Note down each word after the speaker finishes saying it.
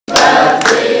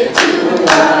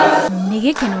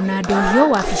gĩkeno na ndohio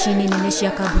wabici-inĩ nene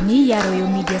cia kambuni ya Royal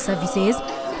Media Services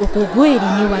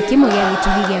ũkũngũĩri-inĩ wa kĩmwe gĩa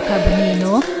gĩtugĩ gĩa kambuni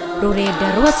ĩno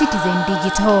rũrenda rwa Citizen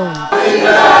Digital.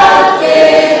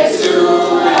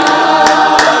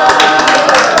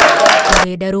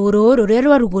 Rũrenda rũrũ rũrĩa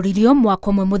rwarugũririo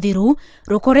mwaka ũmwe mũthiru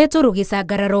rũkoretwo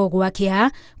rũgĩcangarara gwakĩa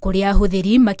kũrĩa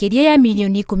ahũthĩri makĩria ya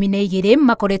milioni 12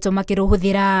 makoretwo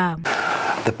makĩrũhũthĩra.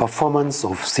 The performance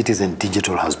of Citizen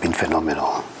Digital has been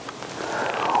phenomenal.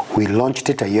 We launched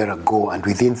it a year ago, and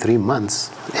within 3 months,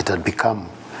 it had become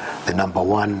the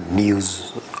 #1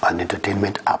 news and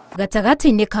entertainment app.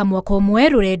 Gatagati-inĩ ka mwaka ũmwe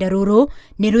rũrenda rũrũ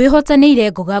nĩ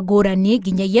rwĩhotanĩire ngoga ngũrani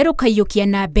nginyagia rũkaiyũkia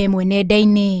namba ĩmwe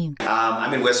nenda-inĩ. I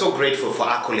mean, we're so grateful for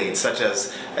accolades such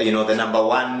as, the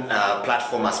 #1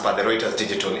 platform as per the Reuters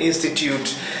Digital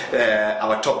Institute,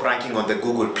 our top ranking on the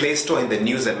Google Play Store in the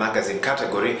news and magazine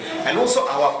category, and also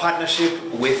our partnership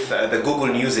with the Google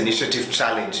News Initiative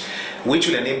Challenge, which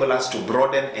will enable us to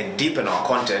broaden and deepen our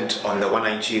content on the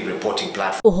wananchi reporting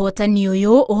platform. Ũhotani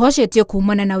ũyũ ũhocetio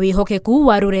kumana na wĩhokeku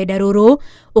wa rũrenda rũrũ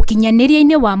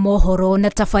ũkinyanĩria-inĩ wa mohoro na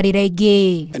tabarĩra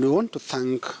ingĩ. And we want to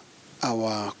thank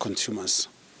our consumers,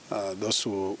 those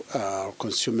who are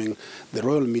consuming the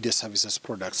Royal Media Services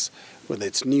products, whether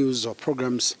it's news or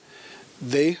programs.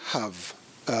 They have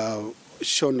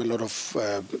shown a lot of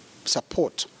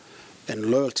support and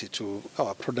loyalty to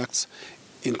our products,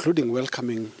 including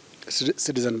welcoming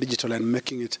Citizen Digital and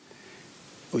making it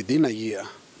within a year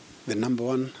the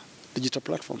 #1 digital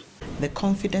platform. The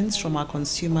confidence from our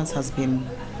consumers has been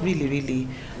really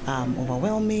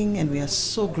overwhelming, and we are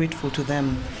so grateful to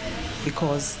them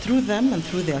because through them and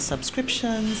through their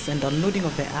subscriptions and downloading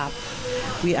of the app,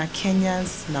 we are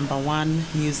Kenya's #1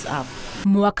 news app.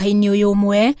 Mwaka-inĩ ũyũ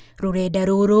ũmwe rũrenda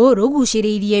rũrũ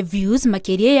rũgucĩrĩirie views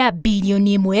makĩria ya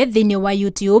bilioni 1 thĩinĩ wa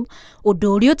YouTube,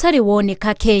 ũndũ ũrĩa ũtarĩ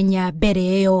woneka Kenya mbere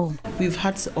ĩyo. We've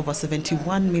had over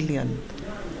 71 million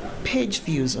page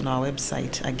views on our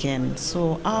website again.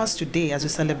 So ours today, as we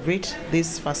celebrate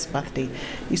this first birthday,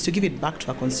 is to give it back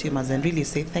to our consumers and really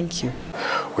say thank you.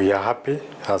 We are happy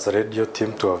as a radio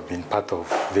team to have been part of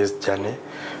this journey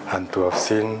and to have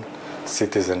seen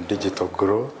Citizen Digital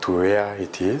grow to where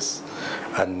it is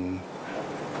and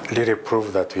really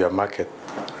prove that we are market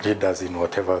leaders in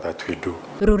whatever that we do.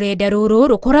 Rũrenda rũrũ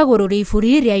rũkoragwo rũrĩ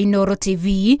iburi rĩa Inooro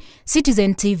TV,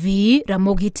 Citizen TV,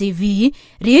 Ramogi TV,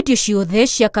 radio ciothe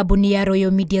cia kambuni ya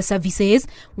Royal Media Services,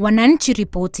 Wananchi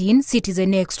Reporting,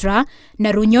 Citizen Extra,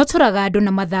 na rũnyotoraga andũ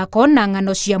na mathako na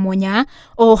ng'ano cia mwanya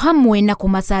o hamwe na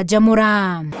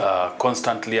kũmacanjamũra.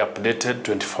 Constantly updated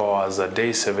 24 hours a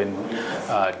day, 7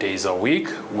 days a week,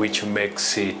 which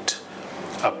makes it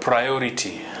a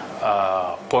priority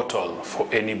portal for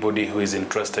anybody who is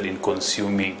interested in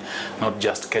consuming not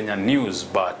just Kenyan news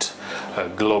but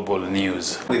global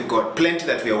news. We've got plenty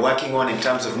that we are working on in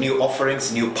terms of new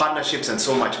offerings, new partnerships, and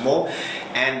so much more.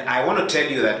 And I want to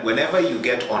tell you that whenever you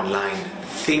get online,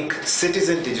 think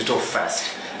Citizen Digital first.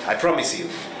 I promise you,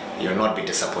 you'll not be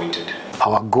disappointed.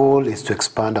 Our goal is to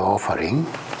expand our offering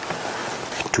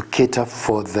to cater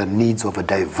for the needs of a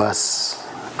diverse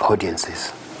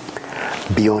audiences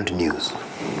beyond news.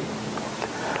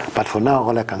 But for now,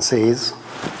 all I can say is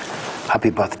happy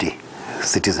birthday,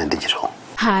 Citizen Digital.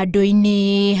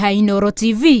 Handũ-inĩ ha Inooro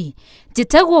TV,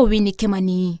 njĩtagwo Winnie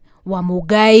Kimani wa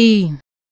Mũngai.